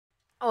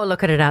Oh,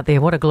 look at it out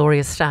there. What a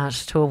glorious start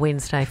to a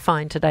Wednesday.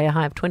 Fine today, a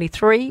high of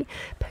 23.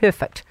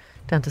 Perfect.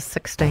 Down to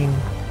 16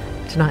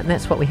 tonight, and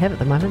that's what we have at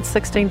the moment.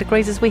 16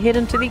 degrees as we head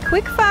into the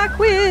Quickfire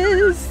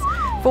Quiz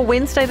for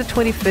Wednesday, the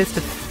 21st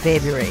of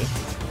February.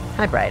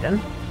 Hi,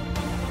 Braden.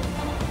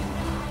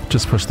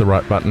 Just push the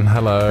right button.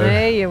 Hello.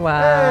 There you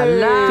are. Hey.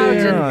 Loud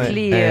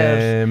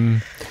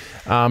and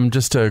clear.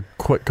 Just a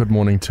quick good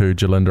morning to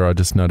Jalinda. I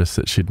just noticed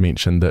that she'd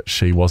mentioned that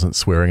she wasn't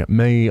swearing at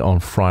me on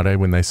Friday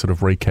when they sort of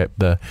recapped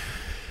the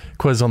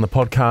quiz on the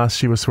podcast.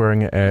 She was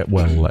swearing at,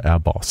 our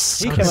boss.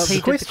 He did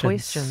the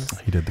questions.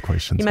 He did the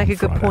questions. You make on a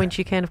good Friday. point.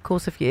 You can, of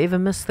course, if you ever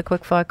miss the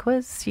Quickfire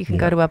Quiz, you can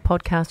go to our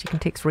podcast. You can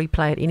text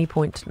replay at any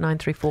point,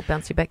 934,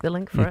 bounce you back the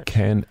link for You it.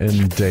 can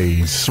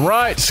indeed.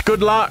 Right,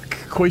 good luck.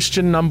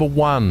 Question number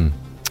 1.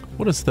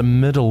 What is the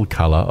middle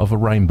colour of a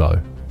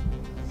rainbow?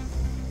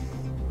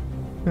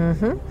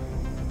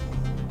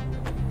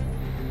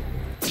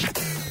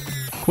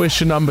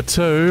 Question number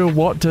 2.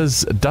 What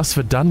does "До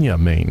свидания"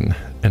 mean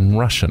in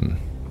Russian?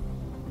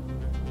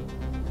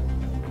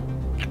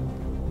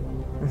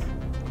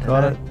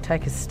 Got it.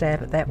 Take a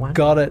stab at that one.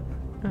 Got it.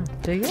 Oh,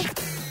 do you?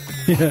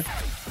 Yeah.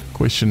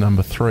 Question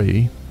number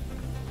 3.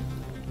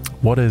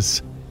 What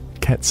is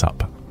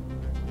catsup?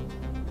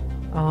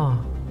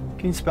 Oh,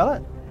 Can you spell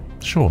it?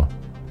 Sure.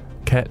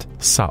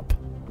 Catsup.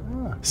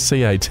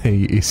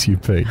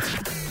 C-A-T-S-U-P.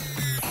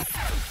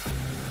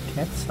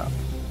 Catsup.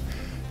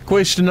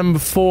 Question number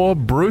 4.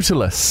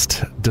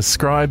 Brutalist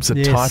describes a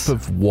Yes. type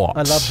of what?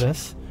 I love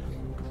this.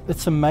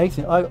 It's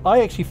amazing.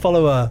 I actually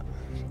follow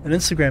an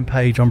Instagram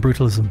page on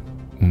brutalism.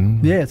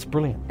 Yeah, it's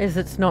brilliant. is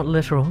it's not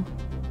literal?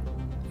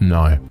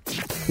 No.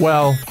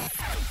 Well,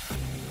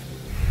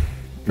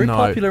 Very no.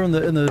 popular in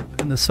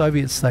the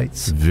Soviet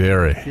states.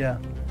 Very. Yeah.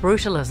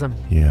 Brutalism.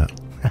 Yeah.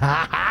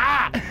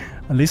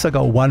 At least I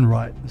got one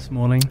right this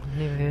morning.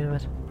 Never heard of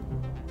it.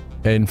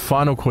 And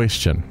final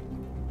question.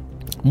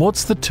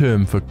 What's the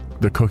term for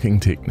the cooking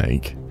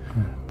technique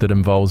that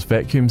involves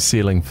vacuum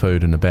sealing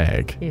food in a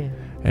bag Yeah.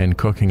 and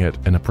cooking it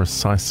in a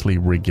precisely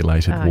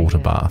regulated Oh, water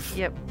yeah. bath?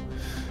 Yep.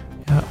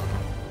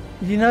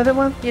 Do you know that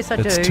one? Yes, I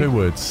It's do. 2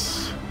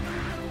 words.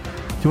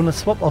 Do you want to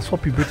swap? I'll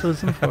swap you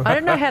brutalism for I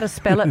don't know how to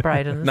spell it,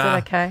 Braden. Is Nah.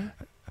 that okay?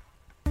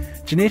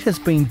 Jeanette has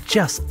been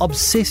just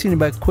obsessing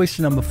about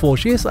question number 4.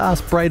 She has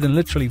asked Braden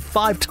literally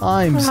 5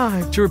 times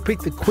Oh. to repeat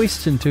the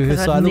question to her.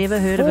 Because So I I've look never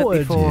heard of it forward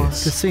before. to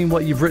seeing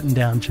what you've written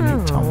down, Jeanette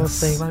Oh, Thomas. we'll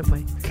see, won't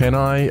we? Can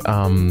I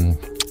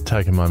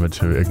take a moment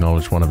to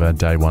acknowledge one of our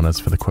day oneers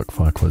for the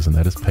Quickfire Quiz, and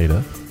that is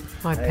Peter.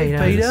 Hi, Hey,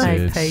 Peter. Peter. Hey,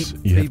 Said, Pete.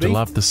 you have to PB.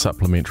 love the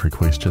supplementary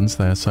questions.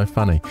 They are so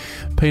funny.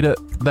 Peter,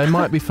 they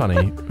might be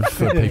funny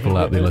for people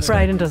out there listening.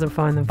 Braden doesn't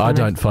find them funny. I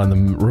don't find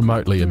them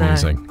remotely No.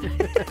 amusing.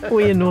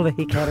 We ignore the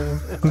heck out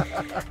of them.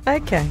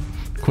 Okay.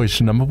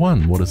 Question number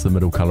 1. What is the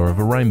middle colour of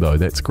a rainbow?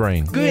 That's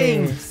green.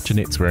 Green. Yes.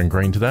 Jeanette's wearing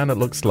green today and it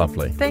looks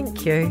lovely.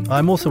 Thank you.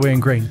 I'm also wearing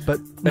green, but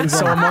And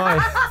so am I.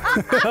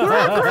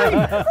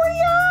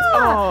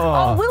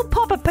 Oh, we'll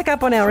pop a pick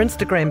up on our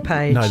Instagram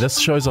page. No, this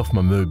shows off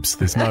my moobs.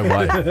 There's no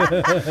way.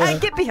 Hey,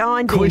 get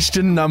behind him.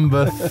 Question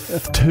number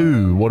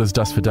 2. What does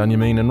 "До свидания"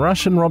 mean in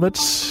Russian, Robert?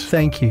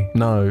 thank you.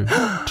 No.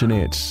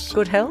 Jeanette.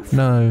 Good health?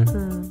 No.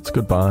 It's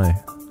goodbye.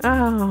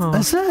 Oh,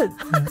 Is it?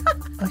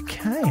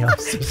 Okay. I'm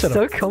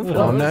so confident.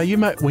 Oh, now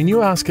when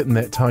you ask it in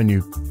that tone,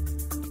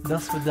 До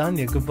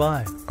свидания.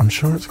 Goodbye. I'm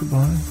sure it's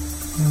goodbye.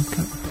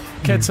 Okay.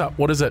 Cat's up.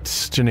 What is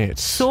it, Jeanette?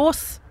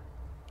 Sauce?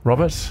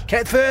 Robert?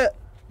 Cat fur.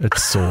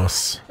 It's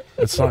sauce.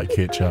 It's like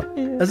ketchup.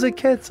 Is it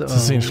cat? It's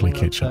essentially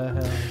ketchup.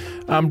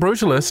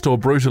 Brutalist or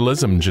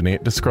brutalism,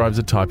 Jeanette, describes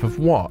a type of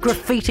what?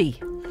 Graffiti.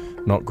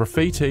 Not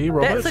graffiti,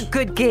 Robert. That's a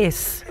good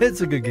guess. It's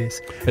a good guess.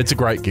 It's a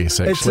great guess,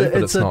 actually,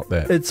 but it's not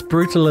that. It's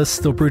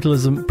brutalist or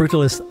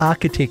brutalist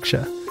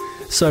architecture.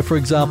 So, for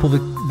example,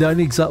 the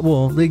only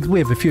example, we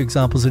have a few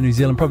examples in New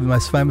Zealand. Probably the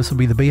most famous would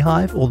be the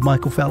Beehive or the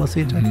Michael Fowler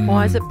Centre.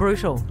 Why is it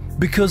brutal?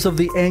 Because of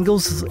the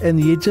angles and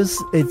the edges,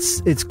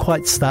 it's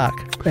quite stark.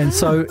 And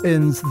so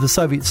in the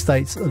Soviet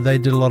states, they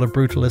did a lot of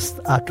brutalist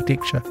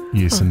architecture.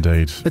 Yes,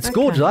 indeed. It's Okay.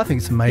 gorgeous. I think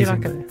it's You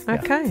amazing. like it? Yeah.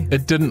 Okay.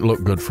 It didn't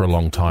look good for a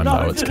long time, No,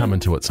 though. it It's didn't. come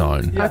into its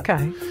own. Yeah.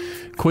 Okay.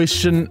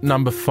 Question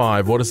number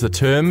 5. What is the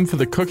term for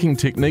the cooking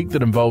technique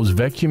that involves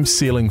vacuum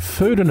sealing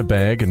food in a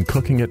bag and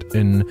cooking it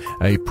in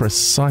a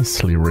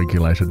precisely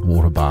regulated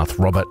water bath?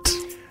 Robert?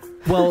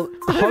 Well,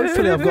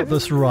 hopefully I've got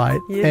this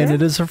right, Yeah? and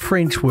it is a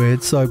French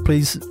word, so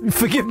please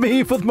forgive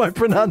me with my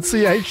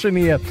pronunciation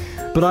here.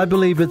 But I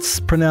believe it's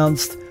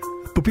pronounced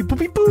boopy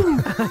boopy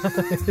boom.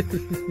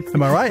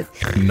 Am I right?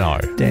 No.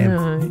 Damn.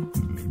 No.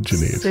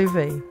 Jeanette. Sous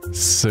vide.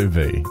 Sous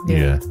vide. Yeah.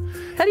 Yeah.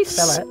 How do you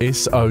spell it?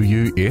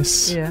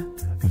 SOUSVIDE. Yeah.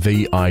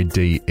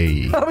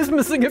 I was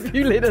missing a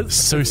few letters.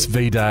 Sous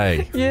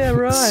vide. Yeah,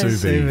 right.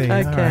 Sous vide. Okay.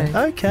 All right.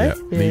 Okay. Yep,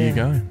 there you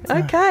go.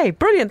 Okay,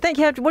 brilliant. Thank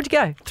you. What'd you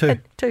go? 2.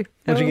 Two.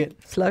 What'd you Oh,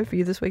 get? Slow for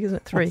you this week, isn't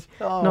it? 3.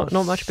 Oh,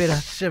 Not much better.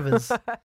 Shivers.